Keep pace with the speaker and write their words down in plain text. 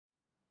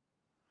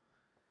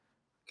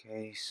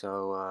Okay,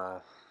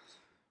 so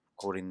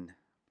recording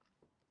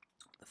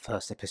the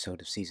first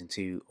episode of season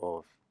 2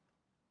 of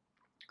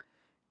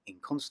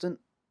Inconstant.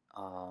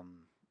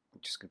 I'm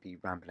just gonna be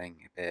rambling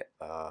a bit.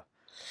 Got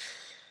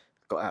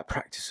out of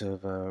practice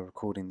of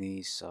recording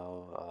these,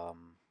 so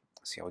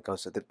see how it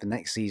goes. So the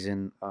next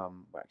season,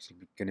 we're actually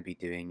going to be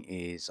doing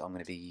is I'm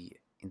going to be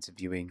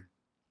interviewing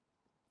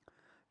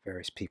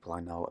various people I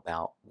know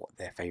about what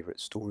their favourite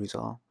stories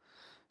are.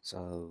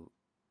 So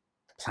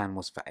the plan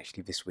was for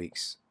actually this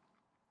week's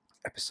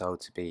episode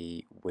to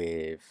be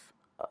with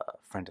a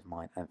friend of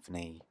mine,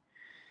 Anthony,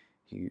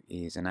 who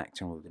is an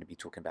actor, and we're going to be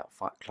talking about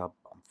Fight Club.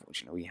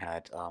 Unfortunately, we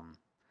had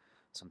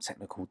some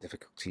technical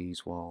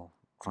difficulties while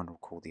trying to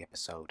record the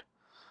episode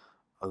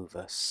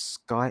over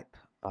Skype.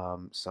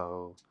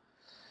 So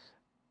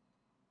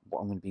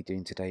what I'm going to be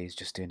doing today is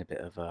just doing a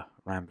bit of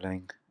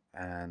rambling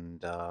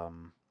and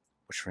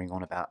wittering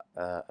on about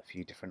a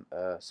few different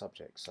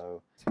subjects.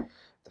 So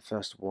the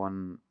first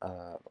one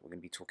that we're going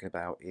to be talking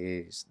about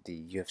is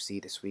the UFC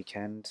this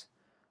weekend.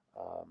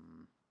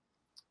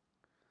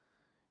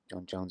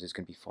 Jon Jones is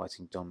going to be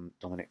fighting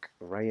Dominic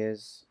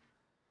Reyes.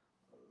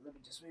 Let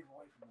me just move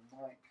away from the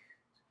mic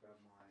to grab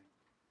my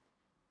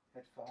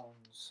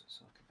headphones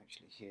so I can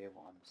actually hear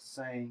what I'm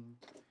saying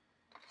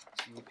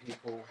to you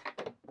people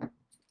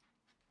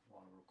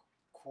while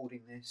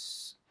recording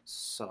this.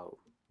 So,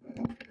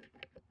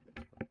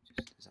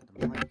 is that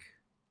the mic?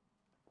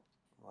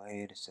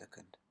 Wait a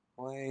second.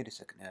 Wait a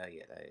second. Oh,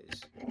 yeah, that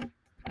is.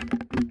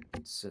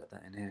 Insert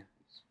that in here.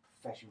 It's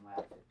professional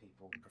outfit,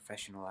 people.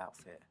 Professional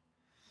outfit.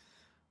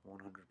 100%.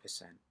 Alright,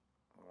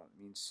 let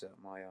me insert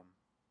my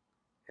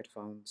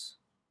headphones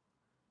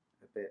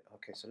a bit.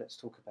 Okay, so let's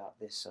talk about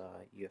this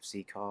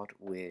UFC card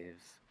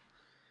with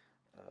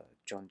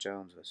Jon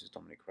Jones versus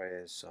Dominic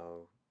Reyes.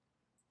 So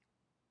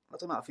I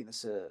don't know. I think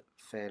that's a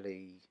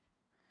fairly.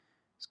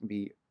 It's gonna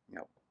be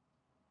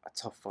a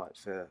tough fight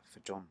for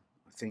Jon.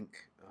 I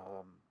think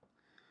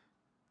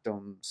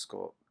Dom's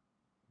got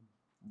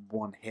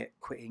one hit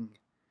quitting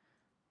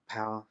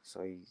power,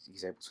 so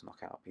he's able to knock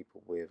out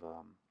people with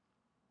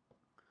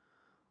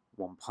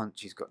one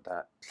punch. He's got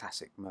that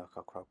classic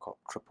Mirko Cro Cop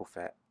triple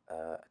threat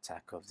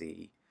attack of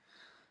the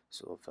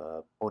sort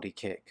of body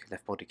kick,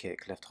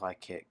 left high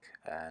kick,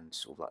 and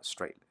sort of like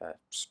straight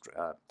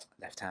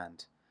left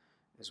hand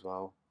as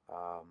well.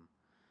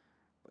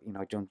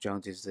 But Jon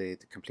Jones is the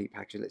complete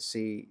package. Let's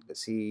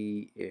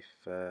see if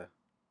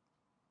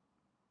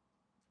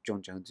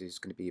Jon Jones is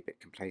going to be a bit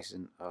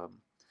complacent,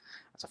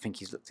 as I think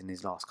he's looked in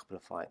his last couple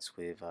of fights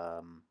with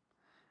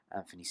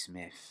Anthony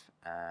Smith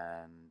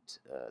and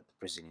the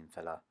Brazilian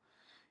fella,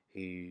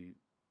 who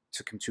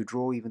took him to a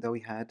draw, even though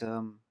he had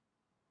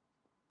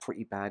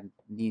pretty bad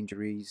knee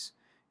injuries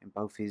in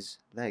both his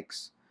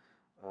legs.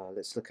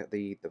 Let's look at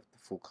the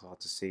full card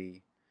to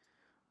see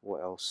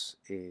what else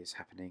is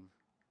happening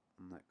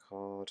on that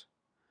card.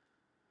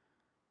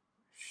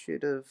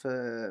 Should have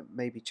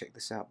maybe checked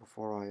this out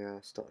before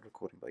I started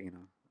recording, but you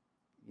know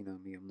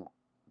me, I'm not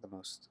the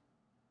most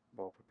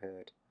well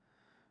prepared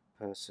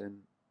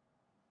person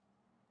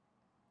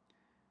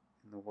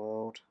in the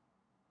world.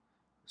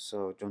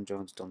 So Jon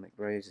Jones, Dominic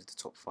Reyes is the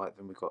top fight.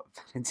 Then we've got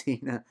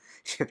Valentina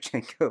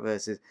Shevchenko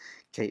versus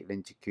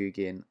Caitlin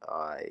Chookagian.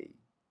 I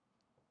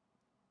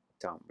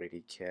don't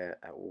really care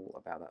at all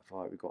about that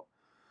fight. We've got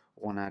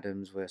Juan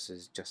Adams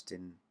versus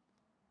Justin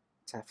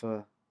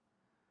Tafa.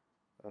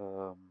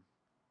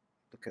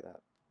 Look at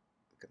that.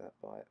 Look at that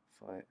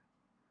fight.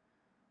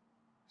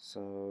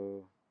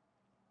 So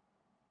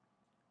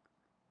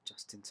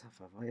Justin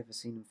Tafa, have I ever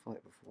seen him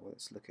fight before?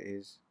 Let's look at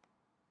his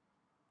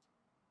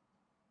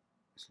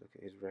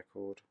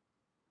record.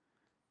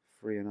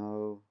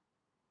 3-0.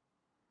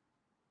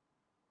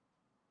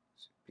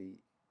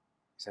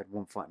 He's had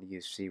one fight in the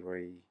UFC where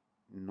he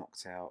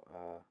knocked out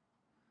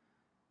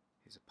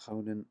his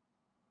opponent,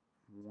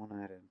 Juan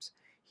Adams.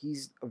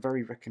 He's a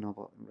very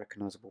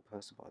recognizable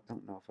person, but I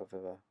don't know if I've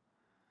ever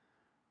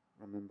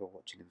remember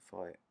watching him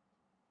fight.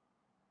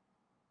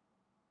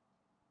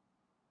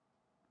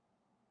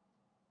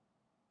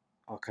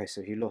 Okay,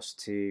 so he lost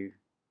to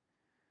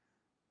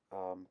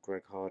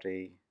Greg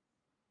Hardy,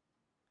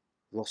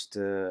 lost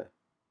to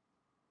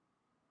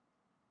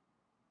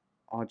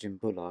Arjun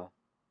Bula.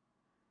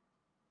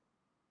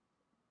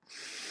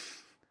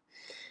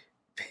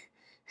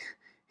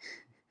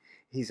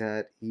 he's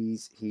that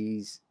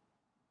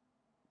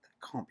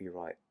can't be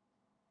right.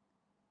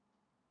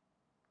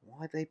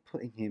 Why are they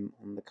putting him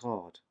on the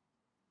card?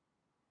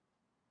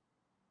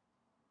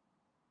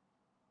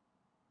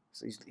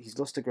 So he's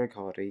lost to Greg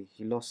Hardy.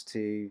 He lost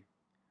to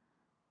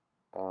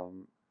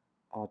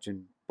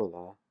Arjun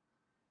Bula,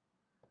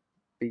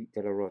 beat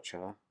De La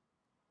Rocha.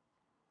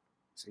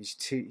 So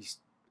he's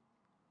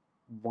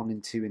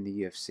 1-2 in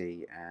the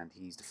UFC, and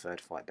he's the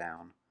third fight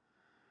down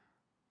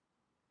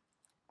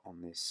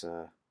on this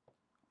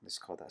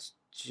card. That's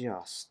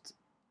just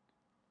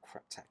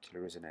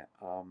craptacular, isn't it?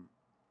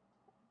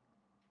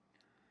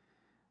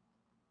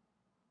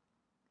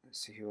 Let's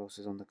see who else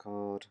is on the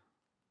card.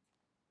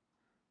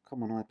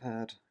 Come on,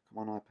 iPad.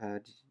 Come on,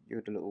 iPad.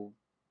 You're the little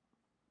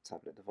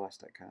tablet device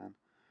that can.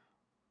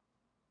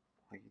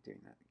 Why are you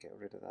doing that? Get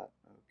rid of that.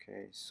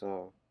 Okay,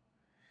 so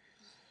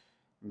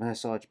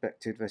Massage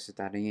Bektud versus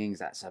Danny Ings.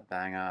 That's a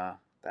banger.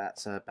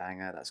 That's a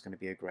banger. That's going to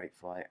be a great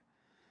fight.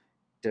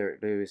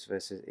 Derek Lewis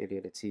versus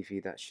Ilia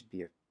Latifi. That should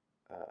be a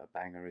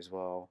banger as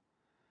well.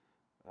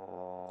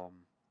 So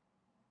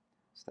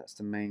that's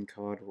the main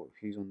card.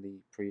 Who's on the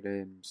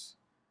prelims?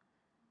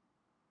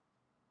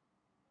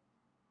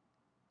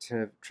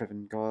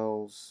 Trevin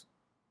Giles.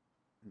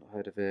 Not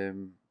heard of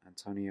him.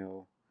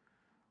 Antonio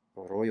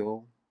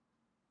Arroyo.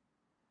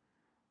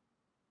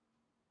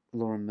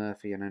 Lauren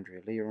Murphy and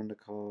Andrea Lee are on the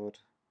card.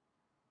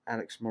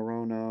 Alex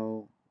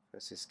Morono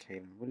versus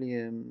Kalen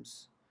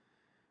Williams.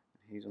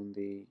 He's on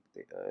the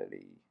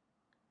early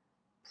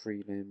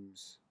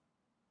prelims.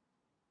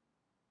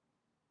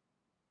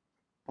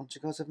 Bunch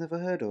of guys I've never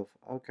heard of.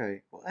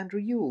 Okay, well, Andrew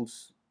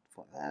Ewell's.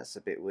 That's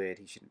a bit weird.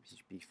 He should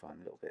be fun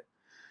a little bit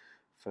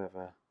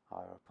further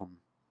higher up on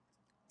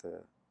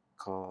the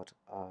card.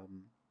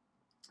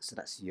 So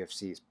that's the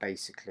UFC. It's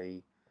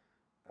basically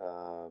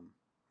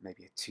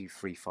maybe a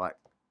 2-3 fight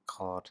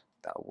card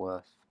that are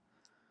worth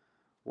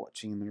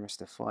watching, and the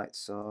rest of the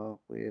fights are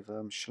with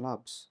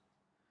schlubs.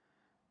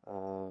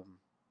 So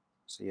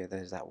yeah,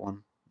 there's that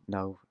one.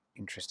 No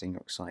interesting or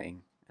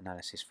exciting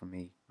analysis from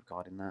me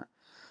regarding that.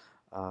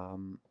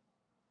 The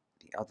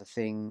other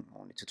thing I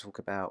wanted to talk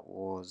about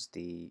was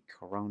the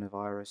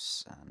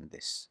coronavirus and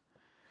this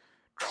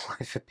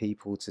drive for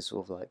people to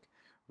sort of like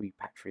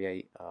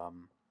repatriate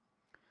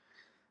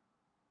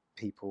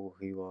people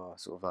who are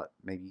sort of like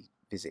maybe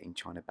visiting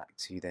China back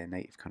to their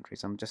native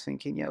countries. I'm just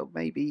thinking,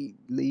 maybe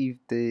leave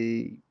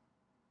the,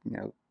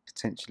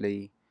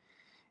 potentially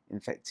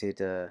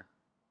infected,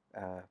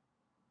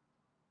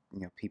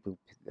 people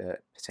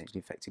potentially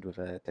infected with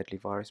a deadly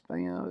virus, but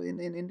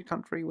in the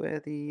country where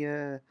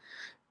the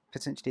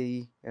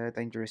potentially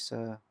dangerous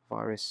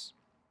virus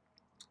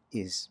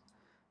is,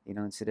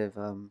 instead of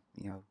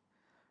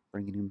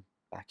bringing them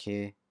back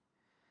here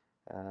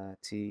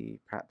to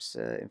perhaps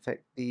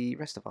infect the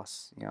rest of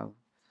us.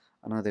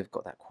 I know they've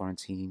got that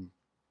quarantine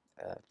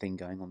thing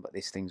going on, but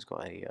this thing's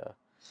got it's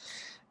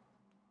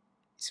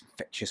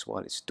infectious while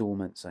it's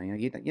dormant. So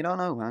you don't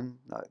know, man.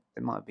 Like,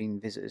 there might have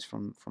been visitors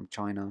from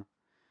China,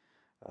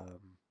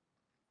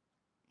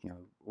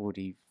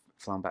 already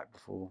flown back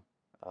before.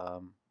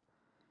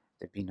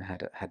 They've been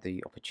had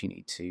the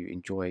opportunity to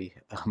enjoy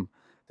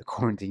the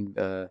quarantine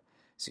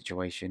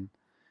situation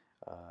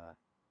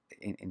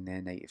in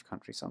their native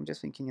country. So I'm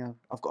just thinking,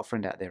 I've got a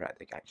friend out there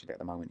actually at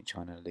the moment in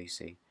China,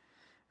 Lucy.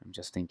 I'm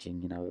just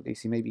thinking,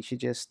 Lucy, maybe you should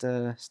just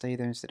stay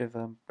there instead of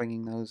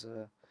bringing those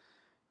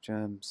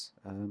germs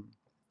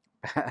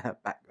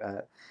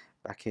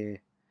back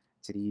here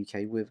to the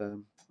UK with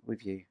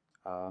you.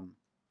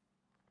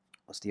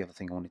 What's the other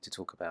thing I wanted to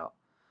talk about?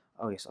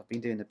 Oh yes, I've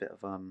been doing a bit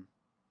of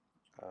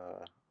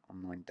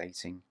online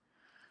dating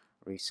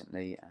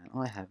recently, and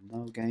I have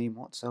no game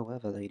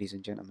whatsoever, ladies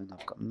and gentlemen.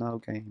 I've got no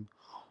game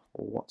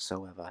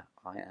whatsoever.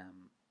 I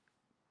am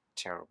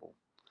terrible.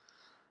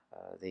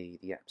 The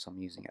apps I'm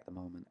using at the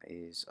moment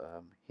is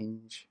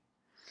Hinge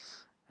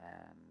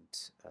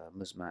and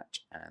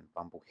Muzmatch and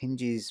Bumble.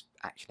 Hinge is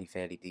actually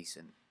fairly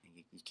decent.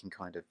 You can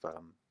kind of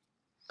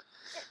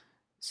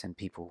send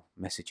people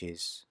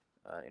messages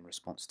in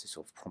response to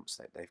sort of prompts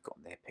that they've got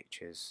in their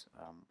pictures,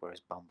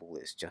 whereas Bumble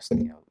is just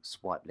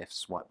swipe left,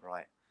 swipe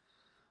right.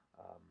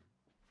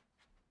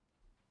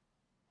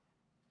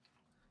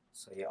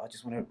 So yeah, I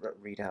just want to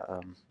read out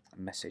a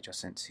message I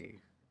sent to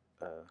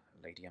a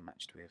lady I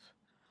matched with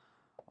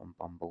on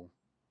Bumble.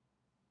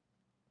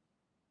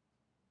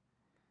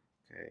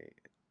 Okay,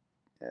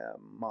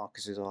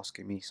 Marcus is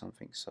asking me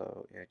something,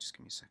 so yeah, just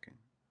give me a second.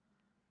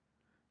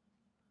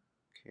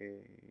 Okay,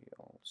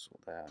 I'll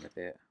sort that out in a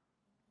bit.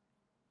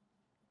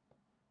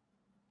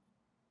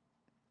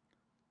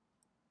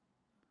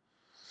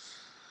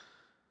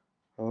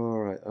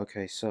 Alright,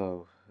 okay,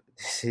 so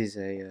this is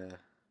a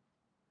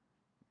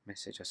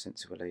message I sent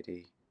to a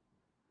lady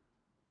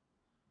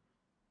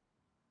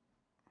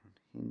on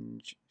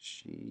Hinge.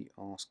 She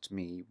asked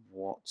me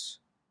what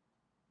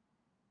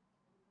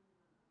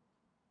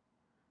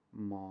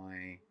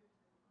my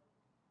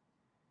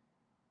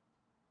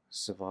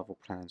survival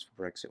plans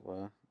for Brexit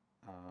were.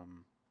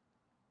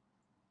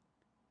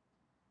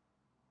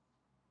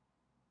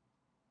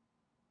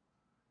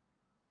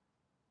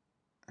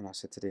 And I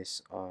said to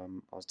this, I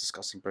was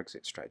discussing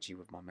Brexit strategy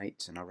with my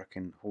mates, and I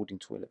reckon hoarding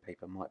toilet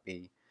paper might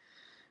be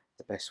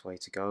the best way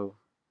to go.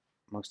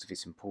 Most of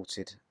it's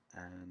imported,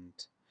 and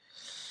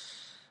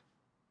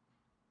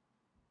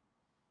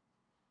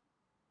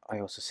I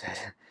also said,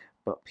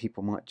 but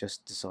people might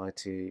just decide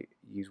to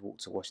use water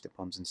to wash their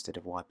bums instead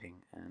of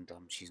wiping, and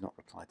she's not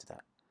replied to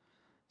that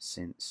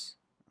since.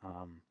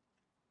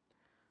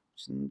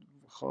 It's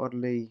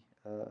hardly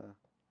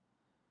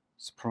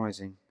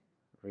surprising,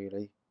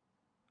 really.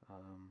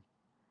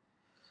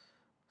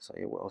 So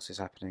yeah, what else is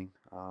happening?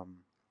 I've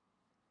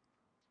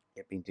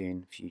been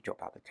doing a few job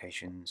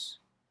applications.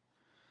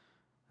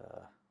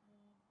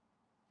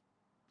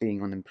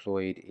 being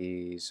unemployed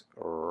is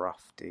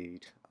rough,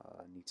 dude.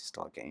 I need to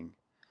start getting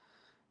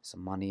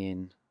some money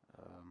in.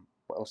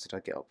 What else did I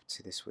get up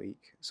to this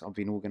week? So I've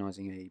been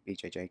organising a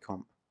BJJ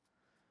comp,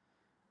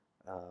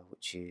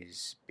 which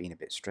is been a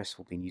bit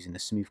stressful. Been using the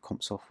Smooth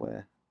Comp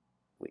software,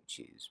 which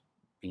is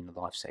been a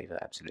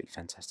lifesaver. Absolutely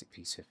fantastic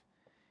piece of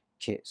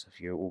kit. So if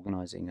you're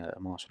organising a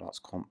martial arts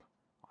comp,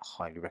 I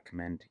highly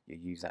recommend you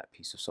use that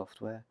piece of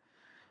software.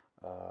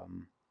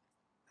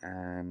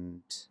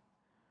 And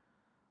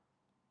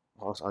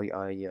whilst I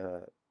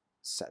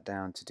sat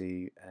down to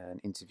do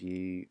an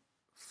interview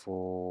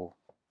for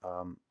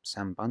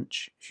Sam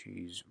Bunch,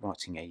 who's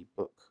writing a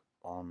book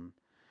on.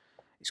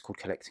 It's called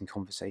Collecting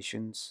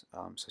Conversations.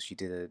 So she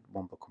did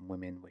one book on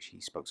women where she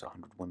spoke to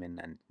 100 women,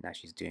 and now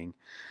she's doing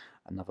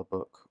another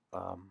book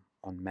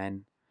on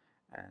men,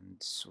 and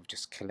sort of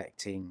just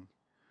collecting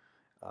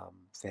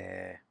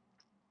their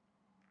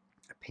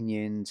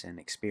opinions and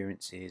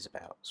experiences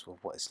about sort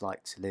of what it's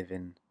like to live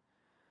in,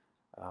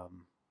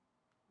 um,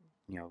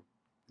 you know,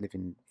 live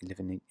in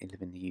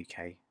the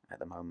UK at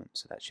the moment.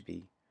 So that should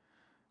be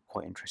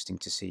quite interesting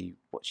to see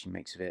what she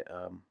makes of it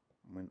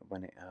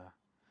when it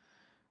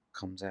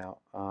comes out.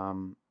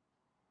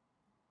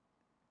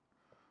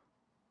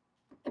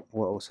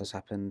 What else has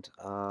happened?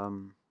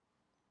 Nothing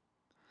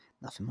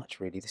much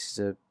really. This is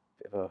a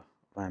bit of a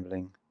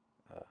rambling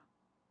uh,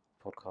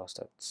 podcast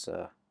that's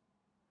going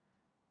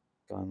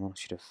on. I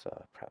should have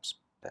perhaps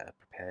better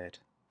prepared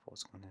for what I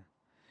was going to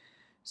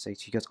say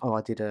to you guys. Oh,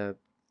 I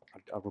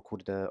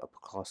recorded a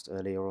podcast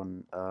earlier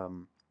on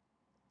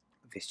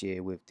this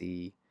year with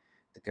the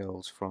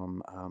girls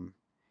from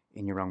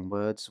In Your Own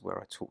Words, where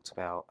I talked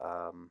about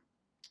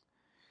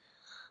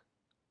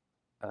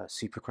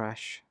Super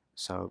Crash.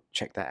 So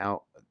check that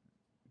out.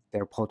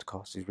 Their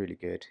podcast is really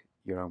good.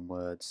 Your Own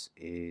Words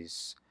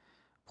is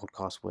a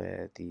podcast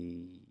where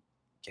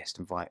guest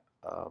invite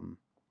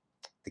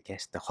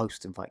the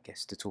host invite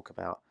guests to talk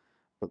about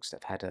books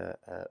that have had a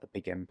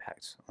big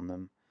impact on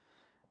them,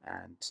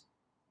 and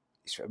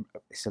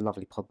it's a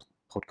lovely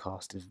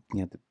podcast.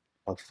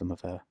 Both of them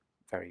are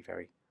very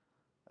very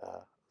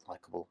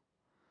likable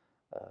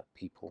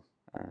people,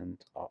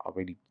 and I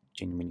really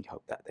genuinely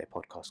hope that their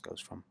podcast goes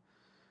from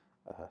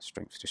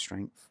strength to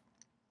strength.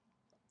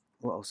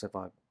 What else have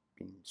I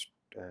been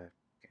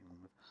getting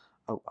on with?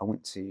 Oh,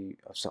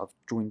 I've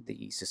joined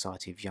the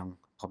Society of Young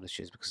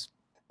Publishers because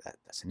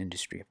that's an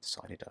industry I've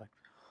decided I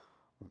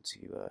want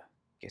to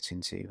get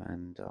into,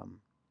 and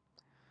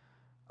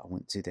I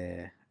went to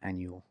their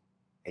annual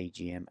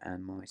AGM,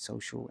 and my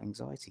social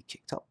anxiety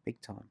kicked up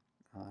big time.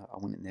 I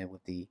went in there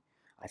I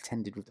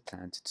attended with the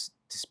plan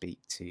to speak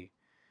to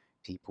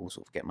people,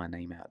 sort of get my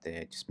name out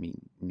there, just meet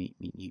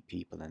new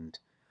people and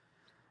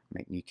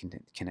make new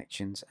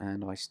connections.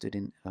 And I stood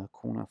in a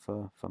corner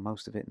for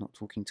most of it, not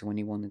talking to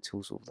anyone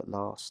until sort of the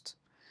last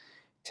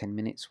 10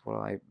 minutes, where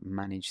I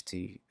managed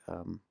to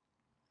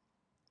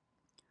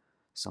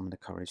summon the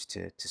courage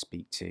to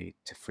speak to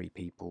 3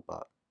 people,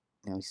 but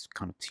it's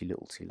kind of too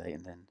little too late.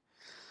 And then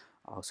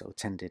I also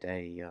attended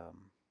a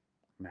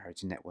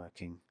marriage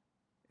networking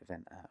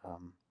event at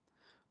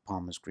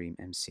Palmer's Green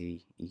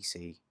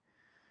MCEC.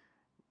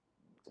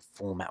 The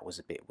format was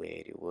a bit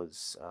weird. It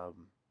was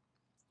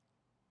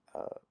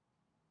uh,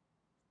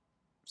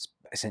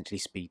 essentially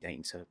speed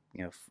dating, so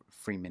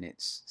 3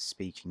 minutes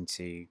speaking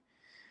to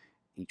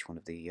each one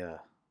of the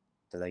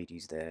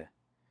ladies there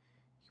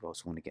who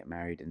also want to get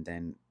married, and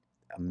then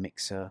a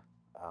mixer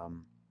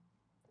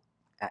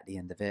at the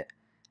end of it,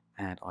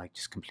 and I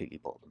just completely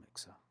bottled the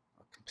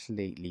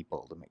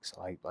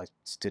mixer. I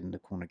stood in the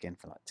corner again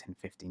for like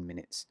 10-15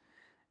 minutes,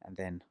 and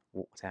then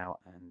walked out,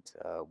 and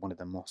one of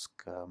the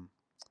mosque uh,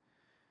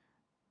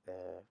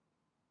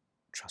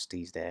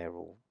 trustees there,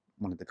 or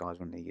one of the guys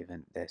running the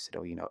event there, said,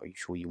 "Oh, are you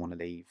sure you want to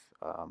leave?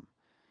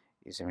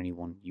 Is there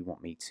anyone you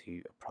want me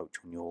to approach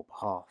on your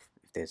behalf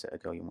if there's a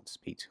girl you want to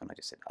speak to?" And I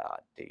just said,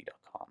 dude, I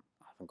can't.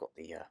 I haven't got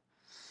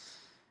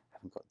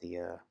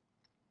the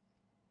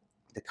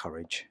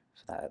courage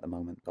for that at the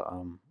moment. But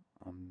I'm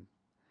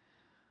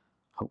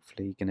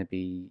hopefully going to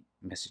be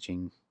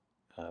messaging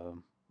a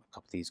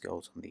couple of these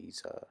girls on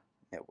these uh,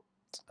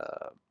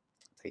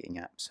 dating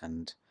apps,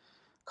 and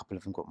a couple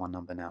of them got my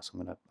number now, so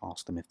I'm going to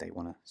ask them if they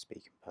want to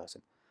speak in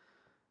person.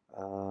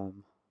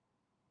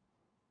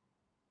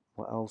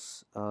 What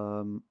else?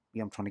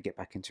 Yeah, I'm trying to get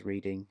back into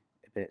reading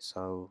a bit.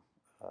 So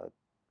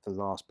the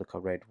last book I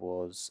read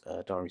was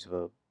Diaries of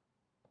a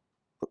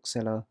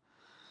Bookseller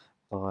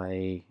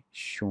by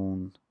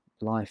Sean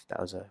Blythe.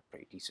 That was a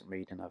pretty decent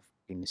read, and I've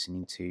been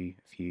listening to a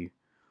few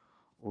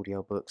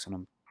audio books, and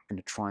I'm going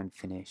to try and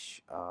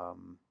finish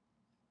Half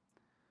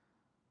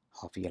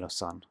a Yellow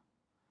Sun.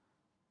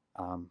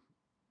 And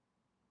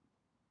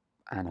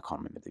I can't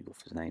remember the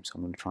author's name, so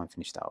I'm going to try and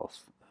finish that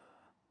off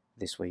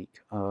this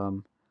week.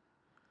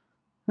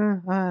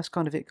 That's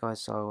kind of it,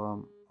 guys.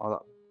 So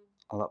I'll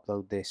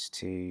upload this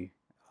to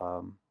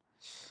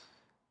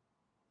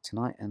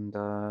tonight, and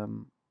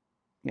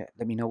yeah,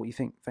 let me know what you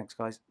think. Thanks,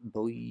 guys.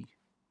 Bye.